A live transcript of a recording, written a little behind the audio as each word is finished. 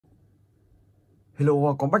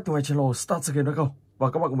Hello, come back to my channel Start the Game đã không?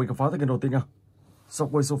 Và các bạn cùng mình khám phá tới game đầu tiên nha.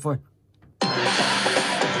 Subway Surfer.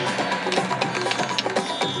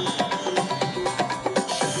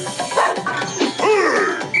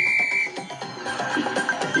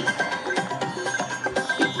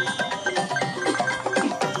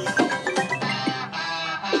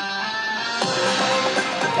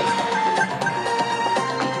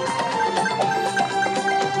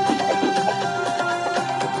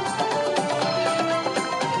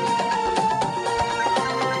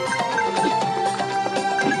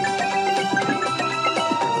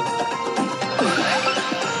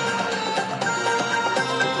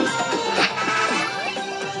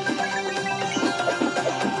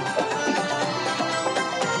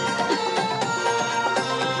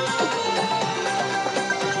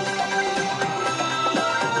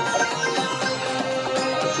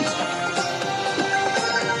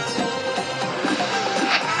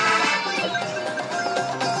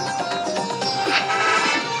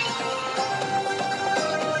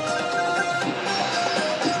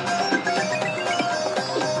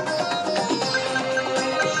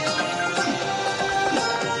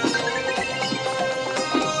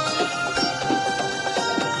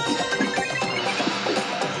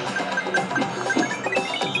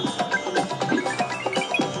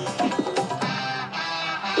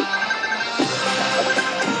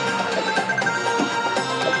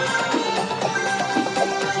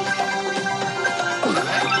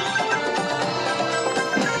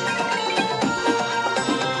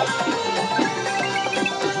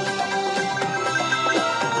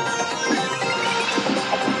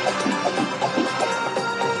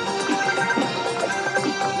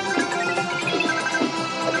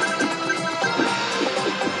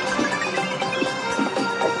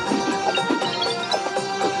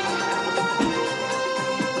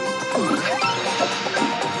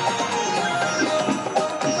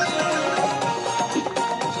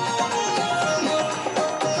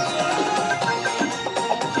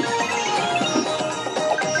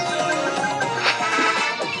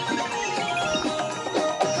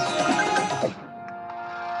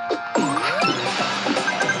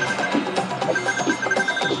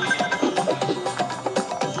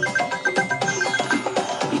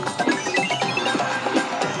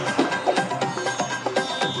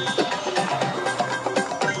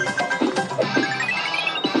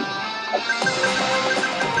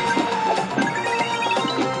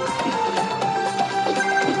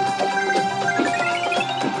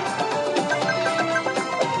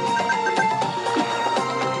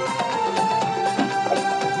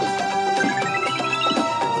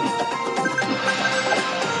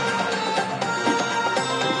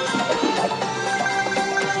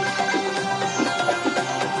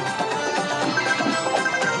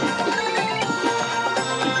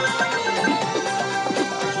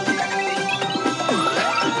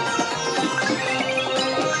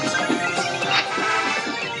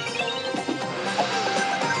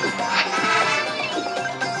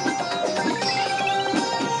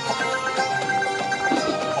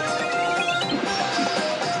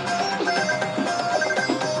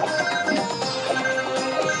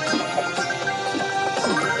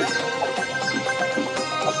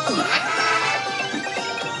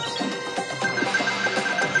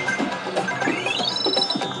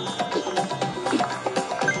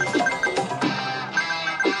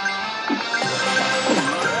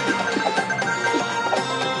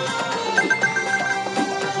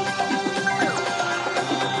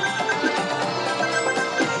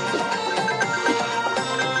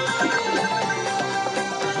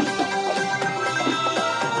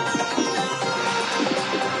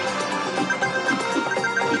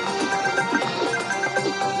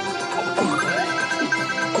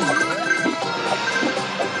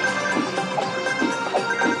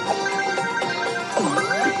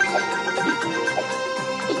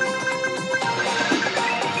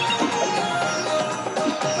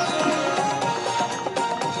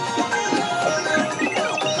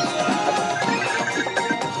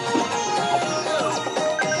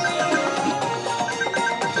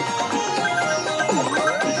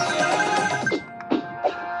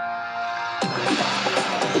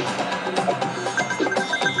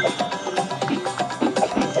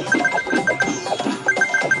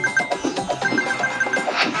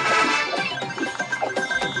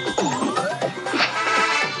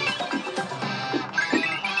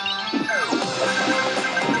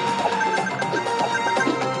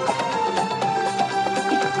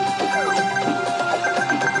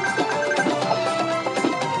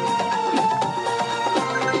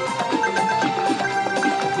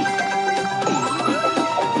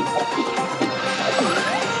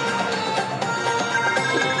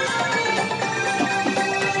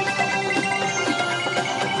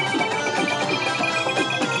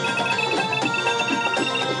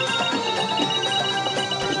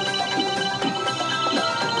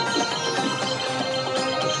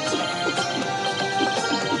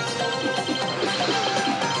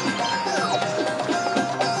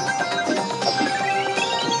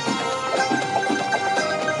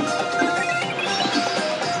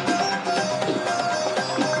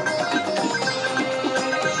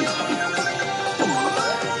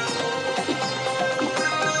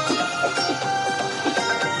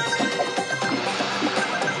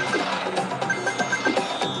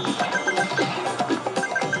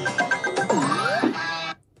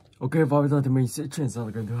 Ok, và bây giờ thì mình sẽ chuyển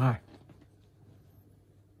sang game thứ hai.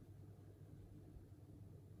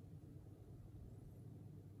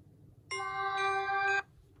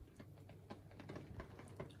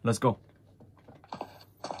 Let's go.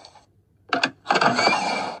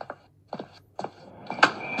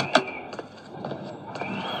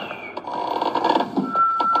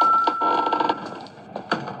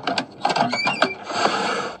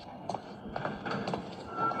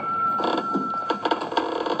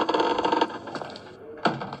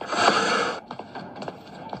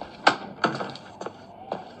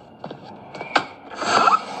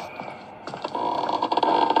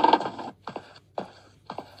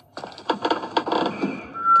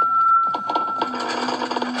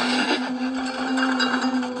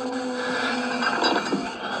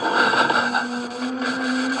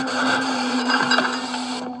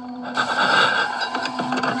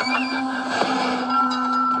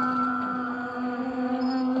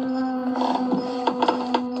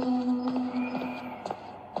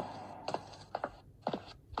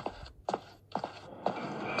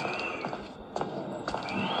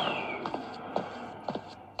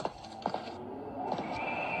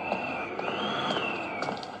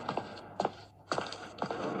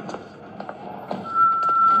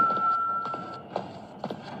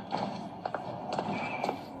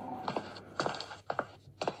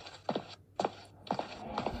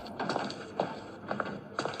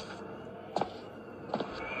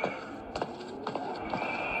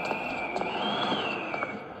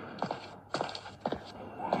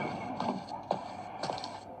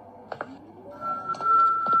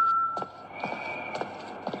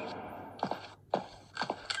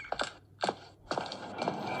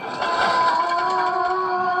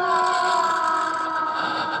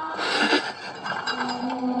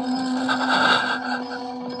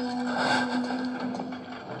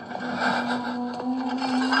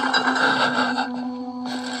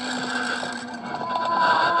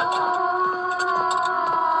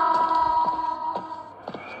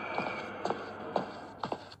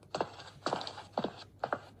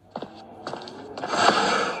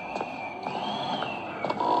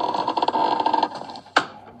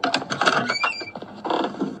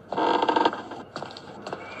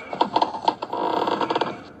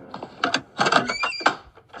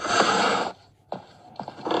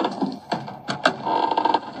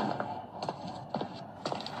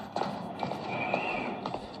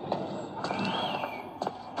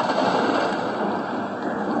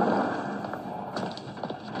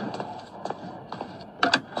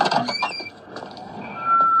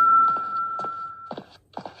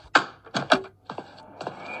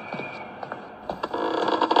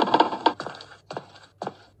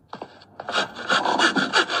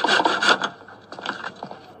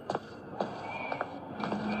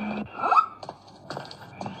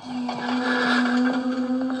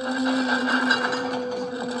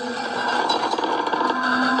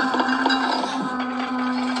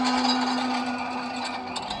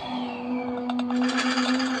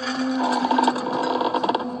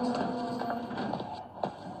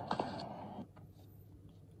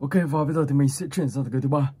 Ok, và bây giờ thì mình sẽ chuyển sang cái thứ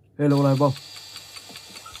ba. Hello này bông.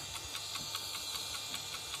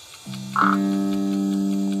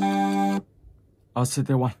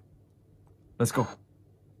 ACT1. Let's go.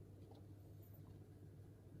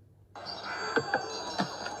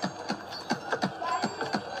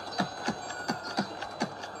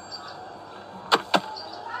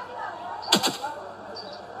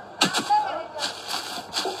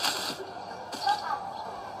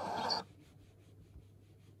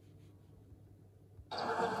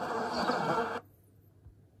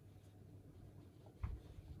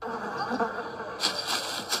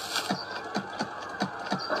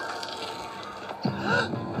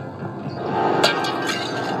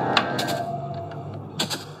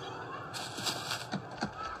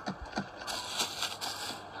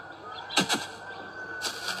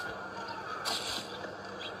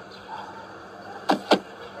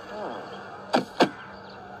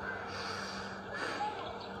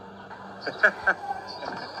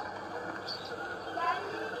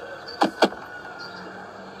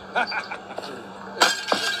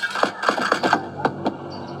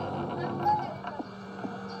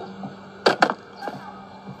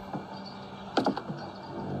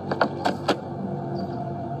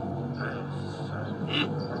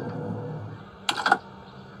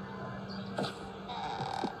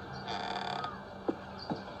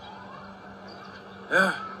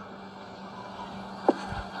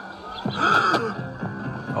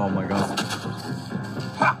 Oh my god.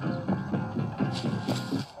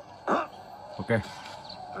 Ok.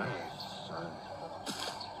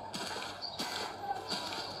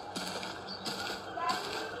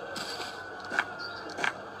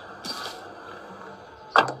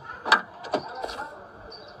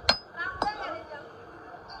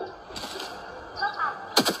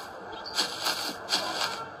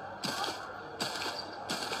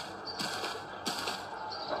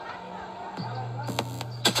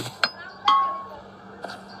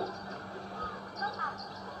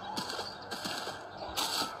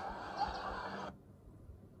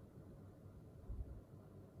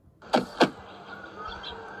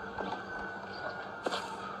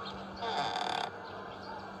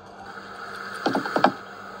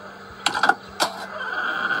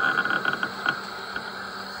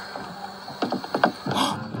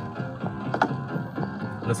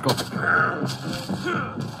 Let's go.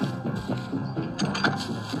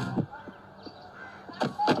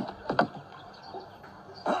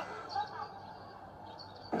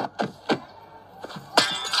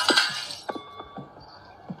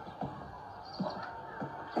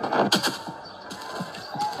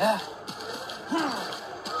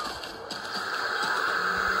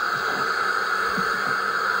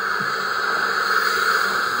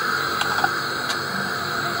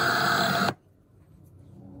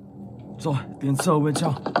 Rồi, tiến sâu bên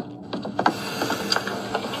trong.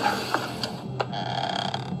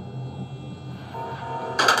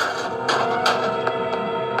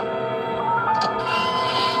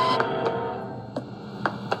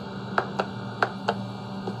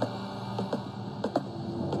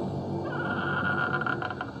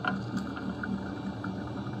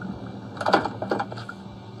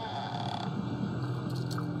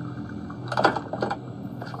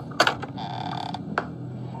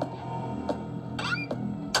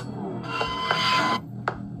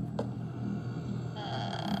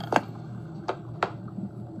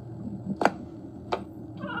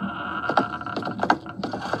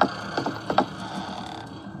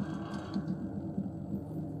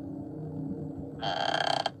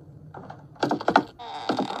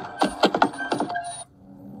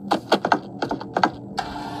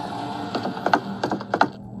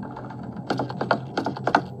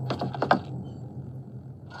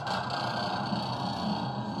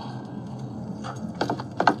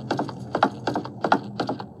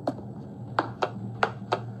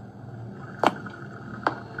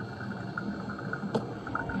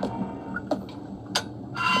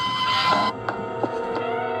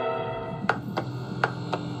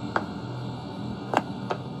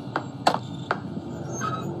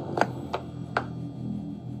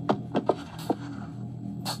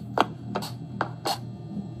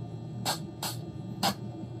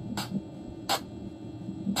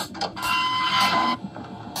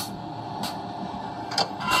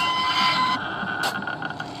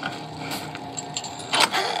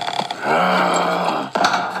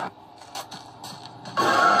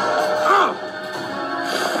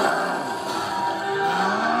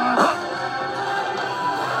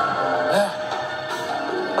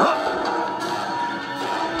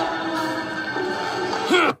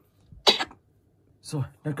 Rồi,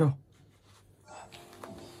 let's go.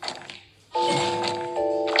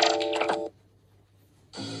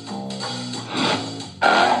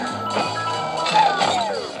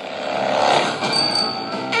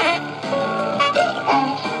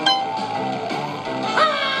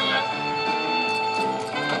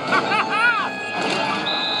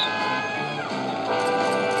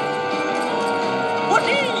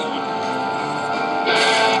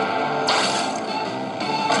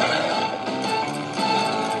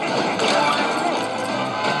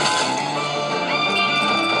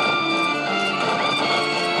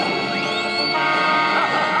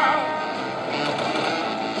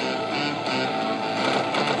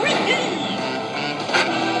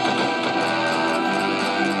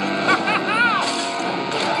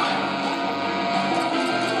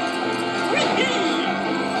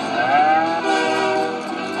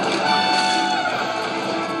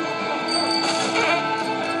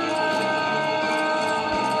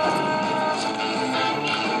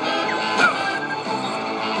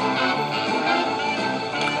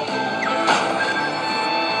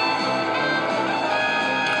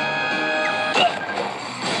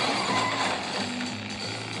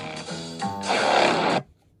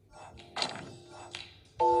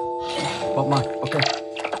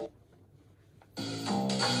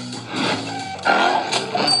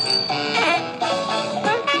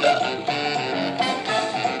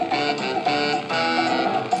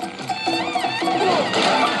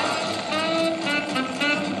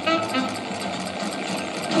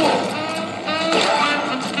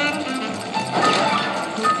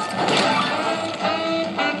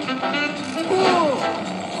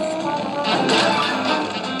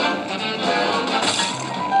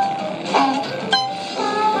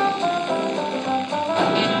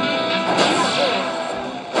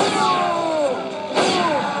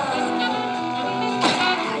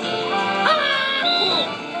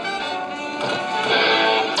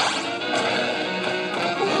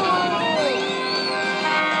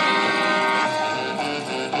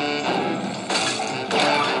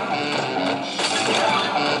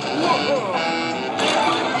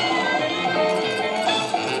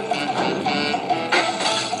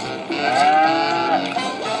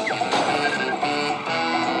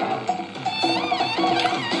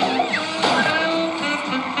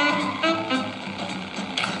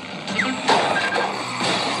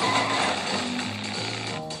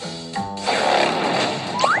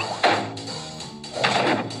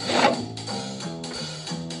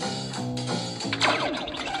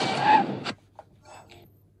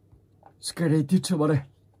 ngay 뒤쳐 말해.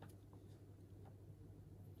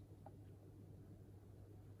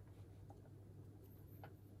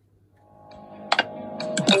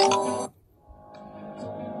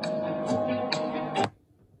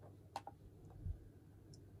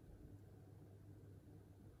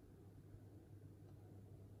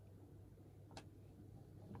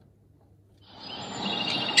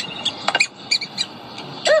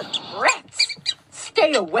 Rats!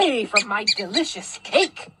 Stay away from my delicious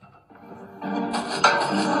cake!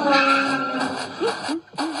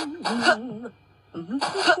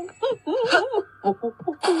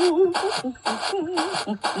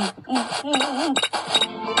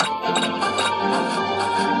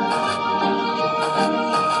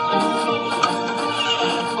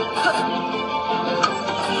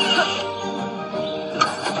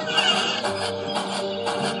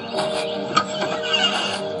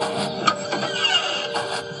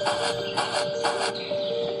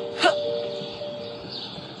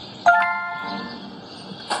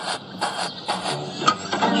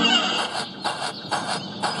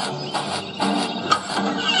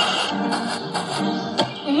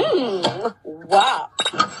 Wow.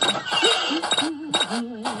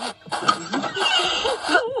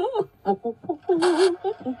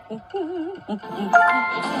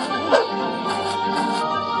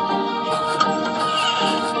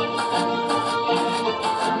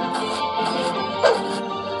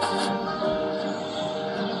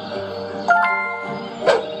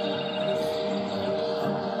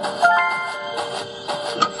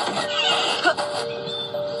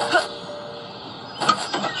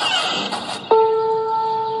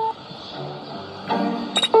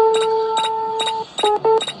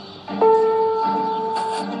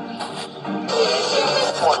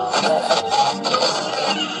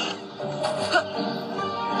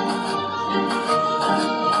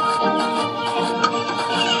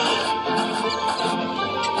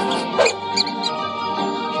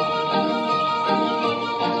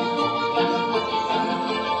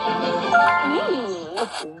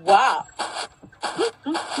 Wow.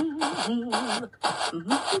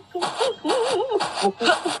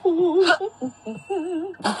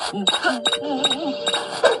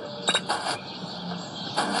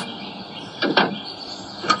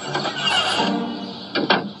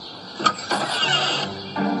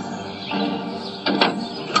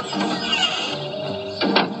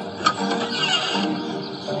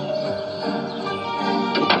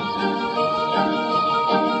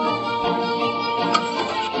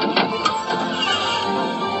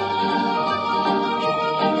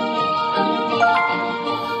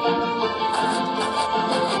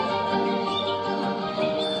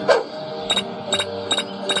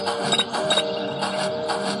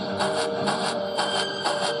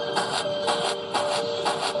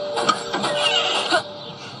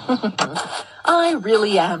 I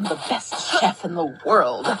really am the best chef in the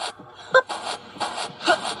world.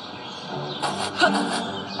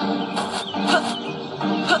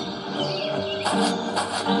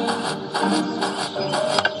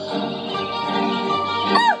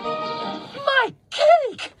 My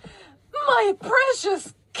cake! My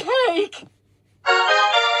precious cake!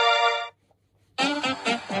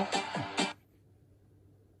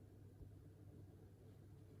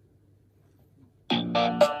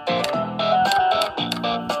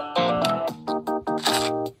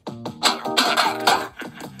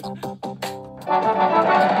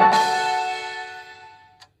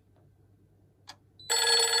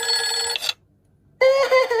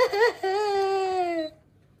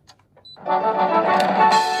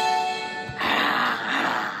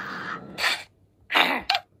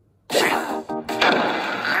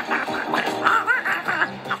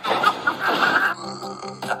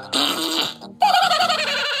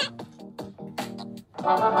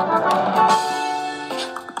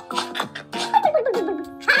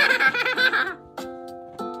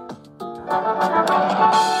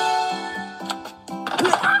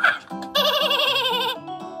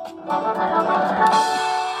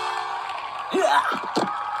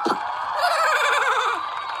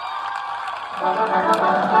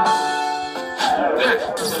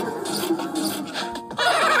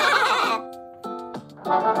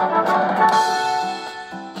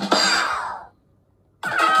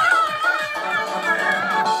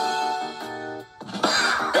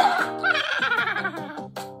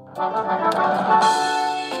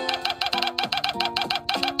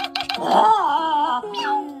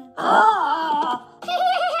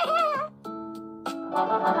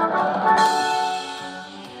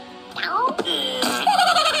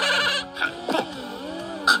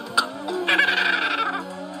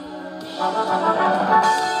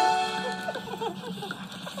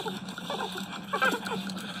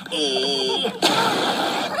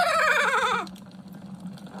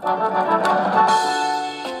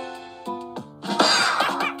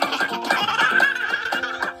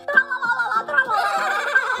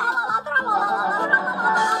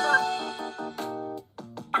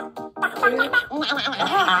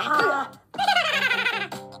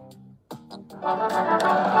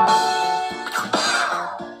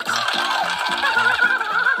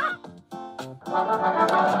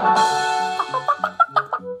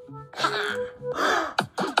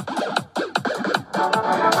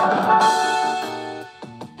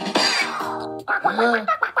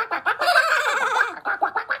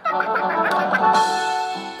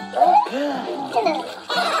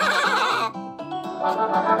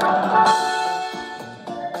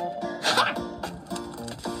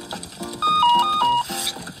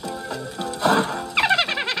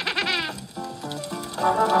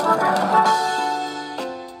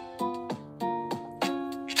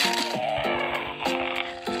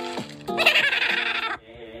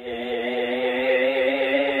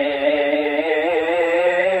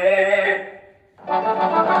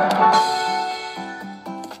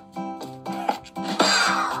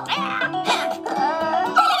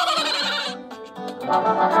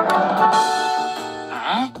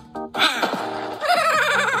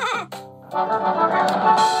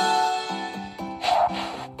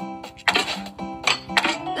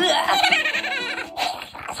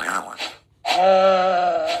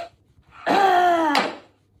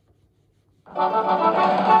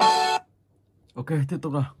 Ok, tiếp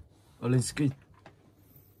tục nào. Ở lên skin.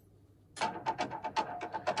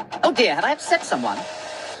 Oh dear, have I upset someone?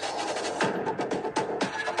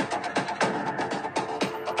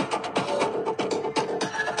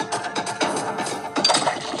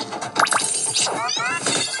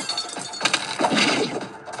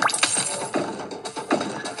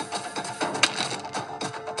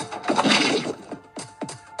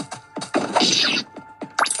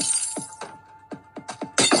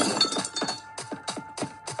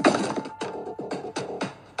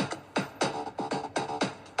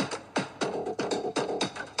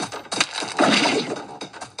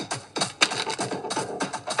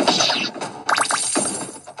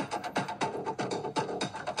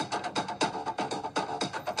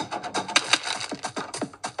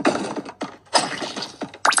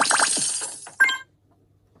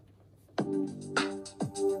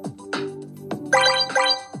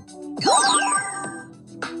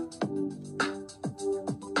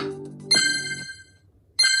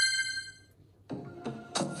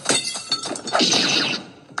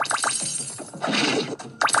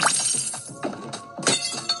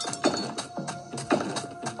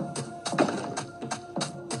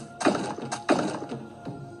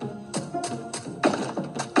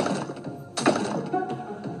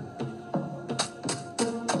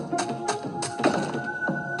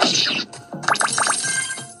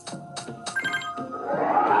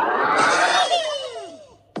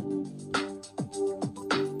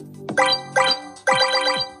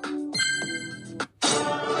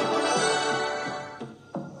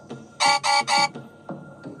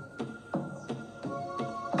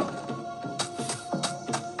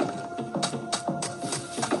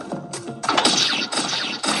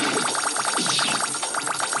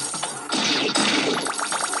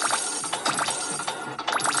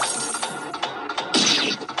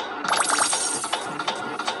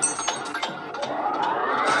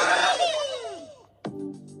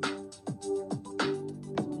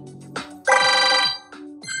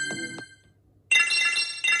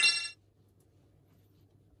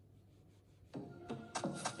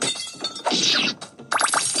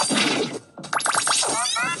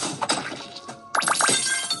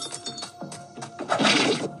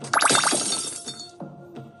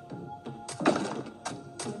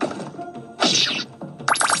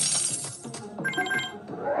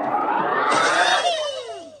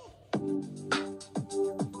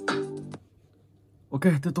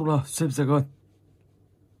 Ok, tiếp tục nào, xem sẽ gần.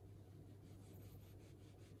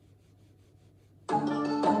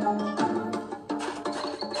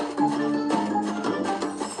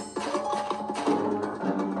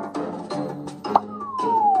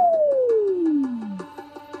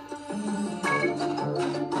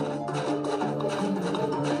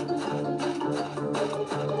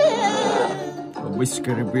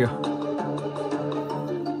 Whiskey beer.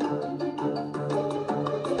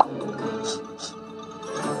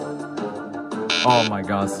 Oh my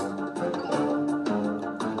gosh.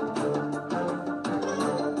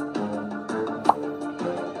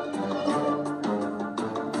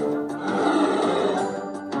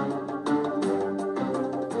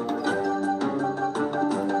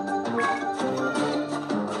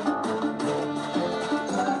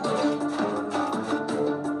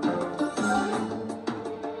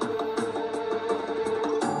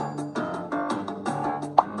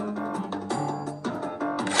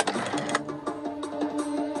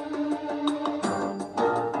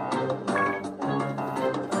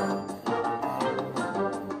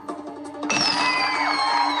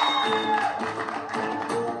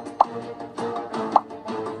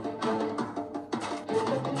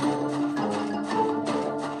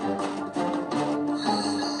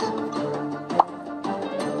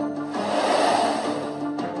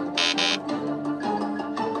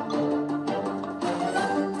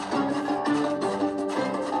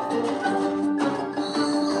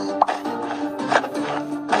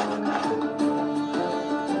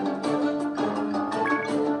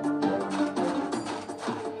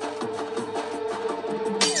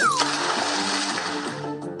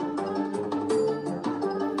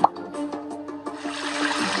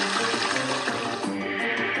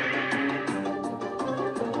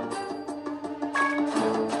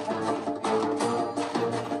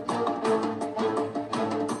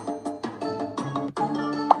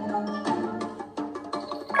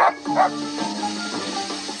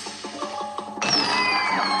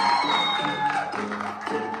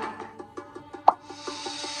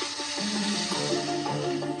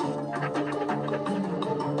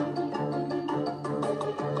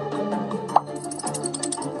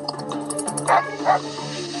 Ok,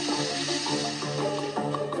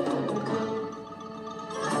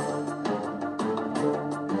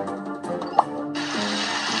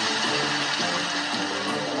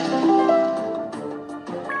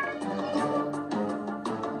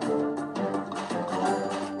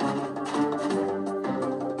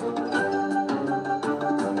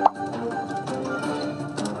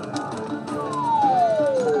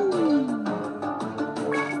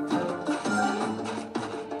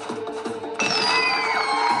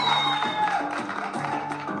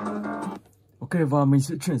 và mình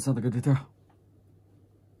sẽ chuyển sang cái tiếp theo.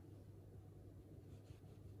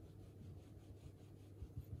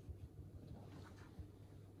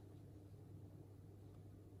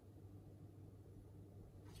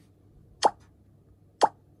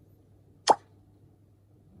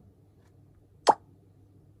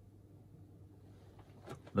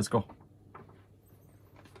 Let's go.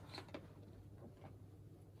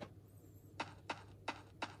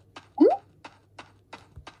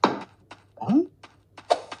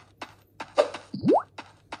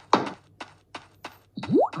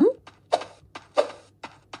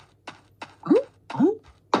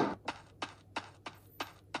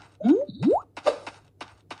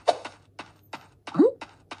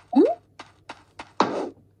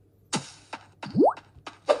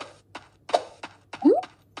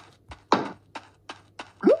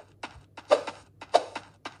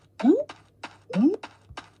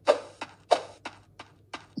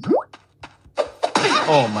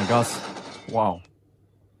 Oh my gosh. Wow.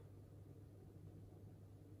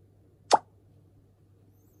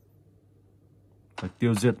 Phải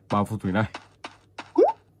tiêu diệt bao phù thủy này.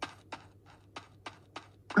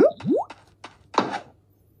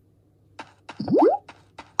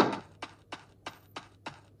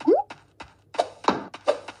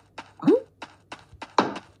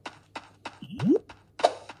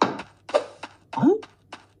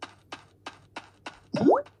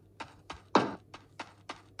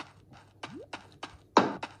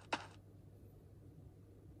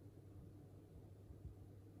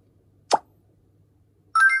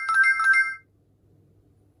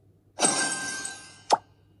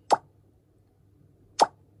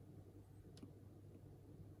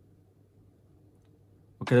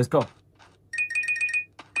 Okay, let's go.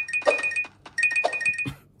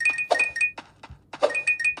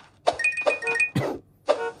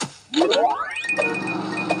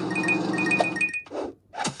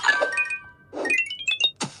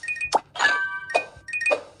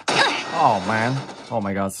 Oh man. Oh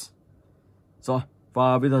my god. Rồi,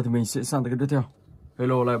 và bây giờ thì mình sẽ sang tới cái tiếp theo.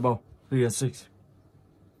 Hello Neighbour, 3 and 6.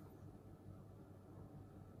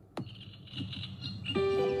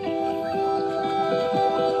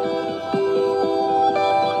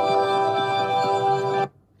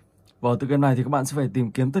 Và từ cái này thì các bạn sẽ phải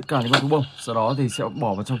tìm kiếm tất cả những con thú bông, sau đó thì sẽ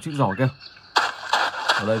bỏ vào trong chiếc giỏ kia.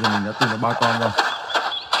 Ở đây thì mình đã tìm được 3 con rồi.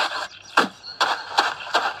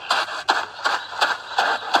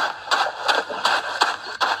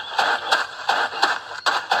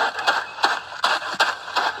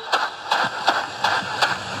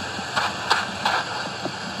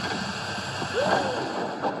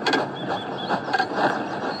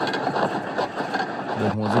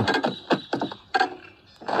 Được một gì?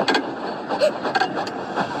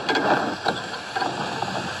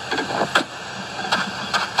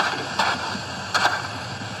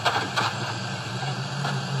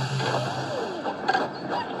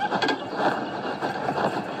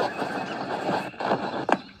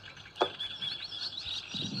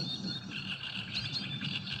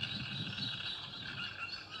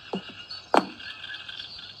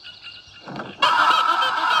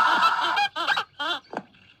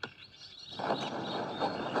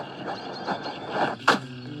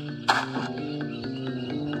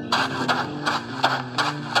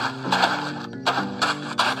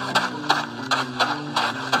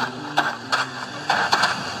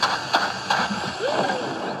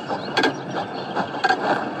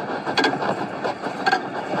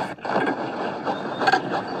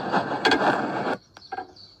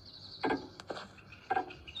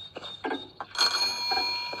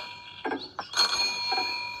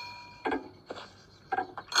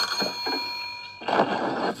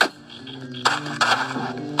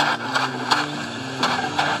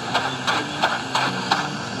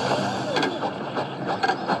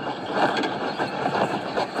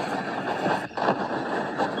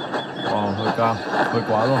 Cao, hơi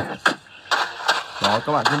quá rồi. Đó,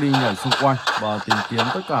 các bạn cứ đi nhảy xung quanh và tìm kiếm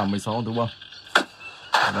tất cả 16 con thú bông.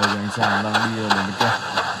 Ở đây thì anh chàng đang đi đến bên kia.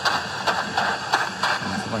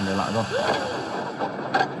 Mình sẽ phải để lại thôi.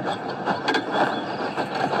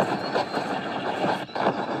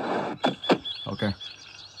 Ok.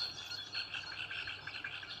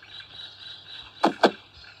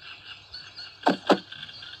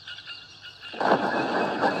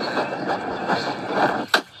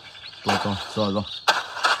 mở rồi.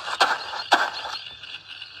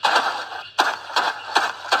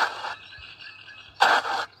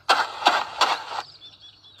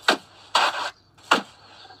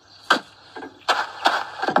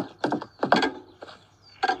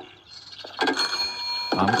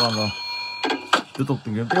 Con rồi, tiếp tục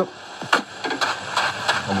tìm kiếm tiếp.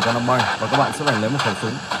 Còn một con đang bay và các bạn sẽ phải lấy một khẩu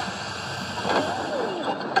súng.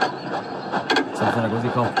 Xem này có gì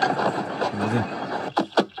không? Không có gì.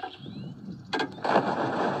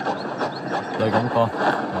 Đây có một con.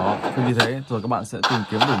 Đó, khi như thế rồi các bạn sẽ tìm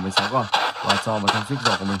kiếm đủ 16 con và cho vào trong chiếc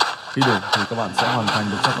giỏ của mình. Khi đủ thì các bạn sẽ hoàn thành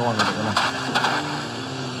được các con của này.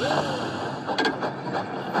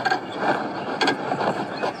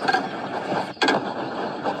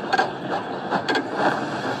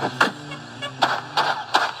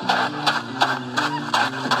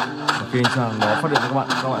 Khi anh chàng đó phát hiện ra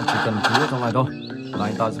các bạn chỉ cần chú ở trong này thôi là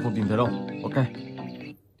anh ta sẽ không tìm thấy đâu. Ok.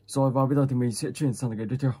 Rồi và bây giờ thì mình sẽ chuyển sang cái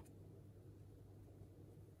tiếp theo.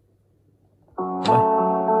 Đây.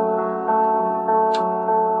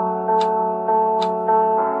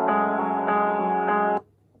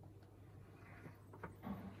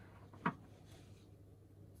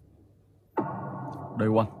 Day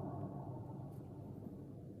one.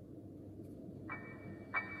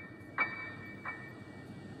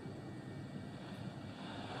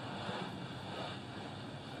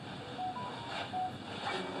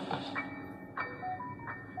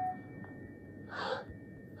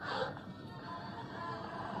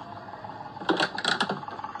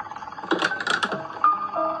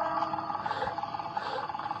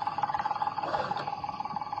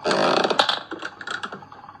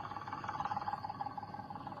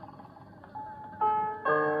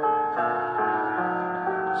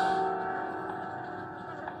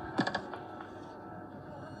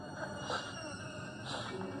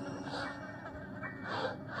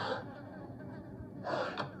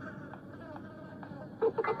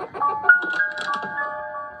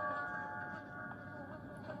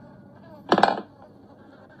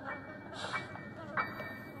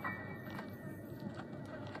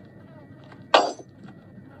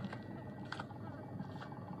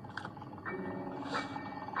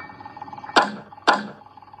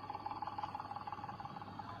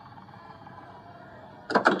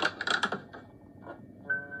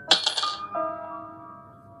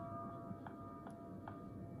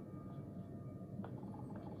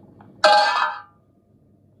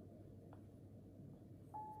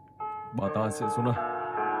 Bà ta sẽ xuống đây.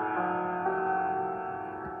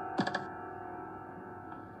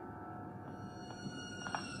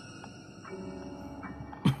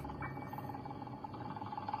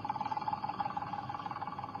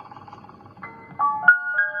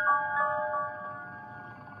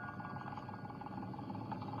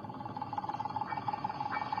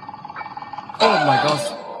 Oh my god,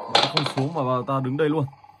 bà ta không xuống mà bà ta đứng đây luôn.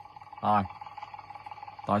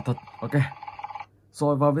 Tài thật. Ok.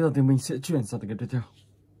 Rồi và bây giờ thì mình sẽ chuyển sang cái tiếp theo.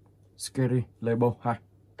 Scary Label 2.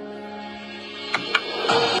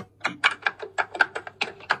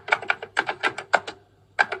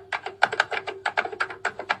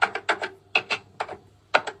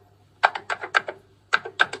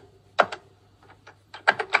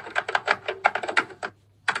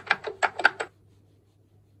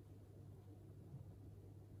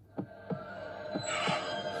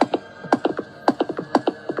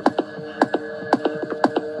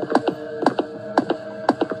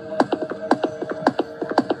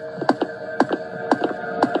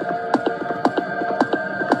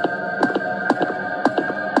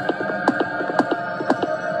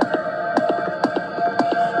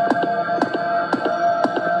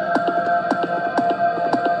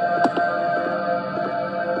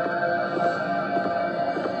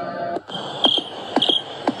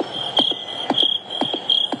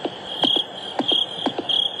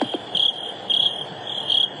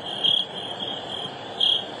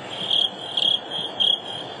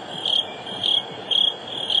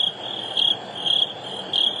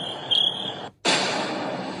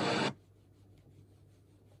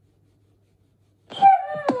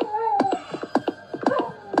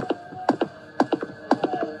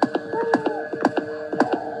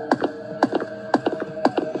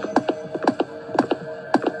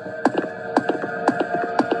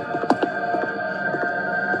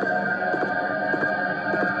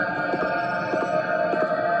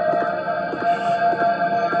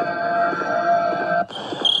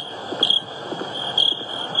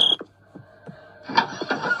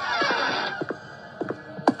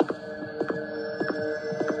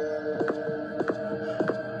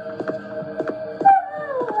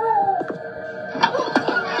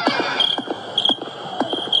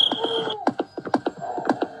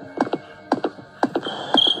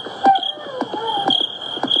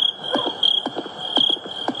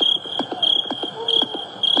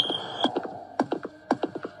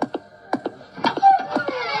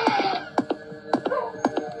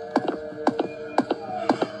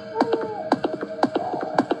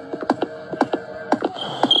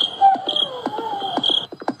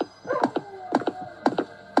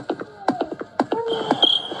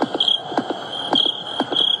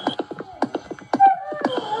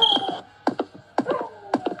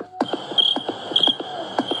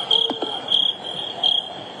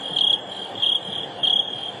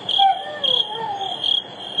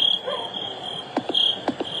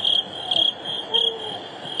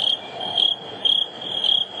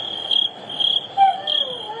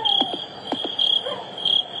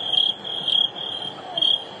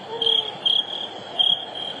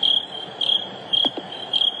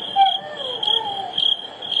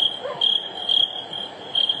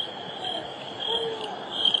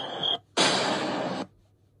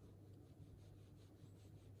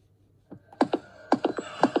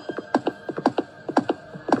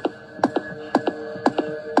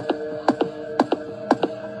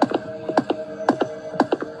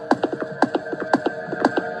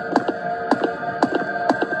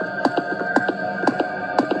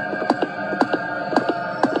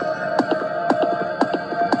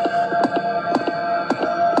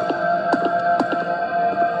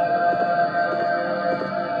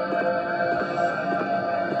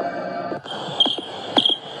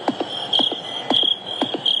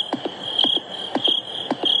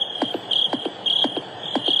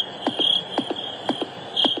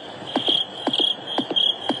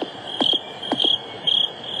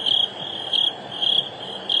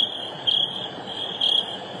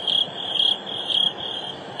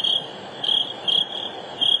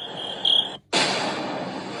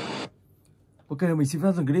 Ok, mình xin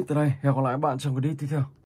phép dừng clip tại đây. Hẹn gặp lại các bạn trong clip tiếp theo.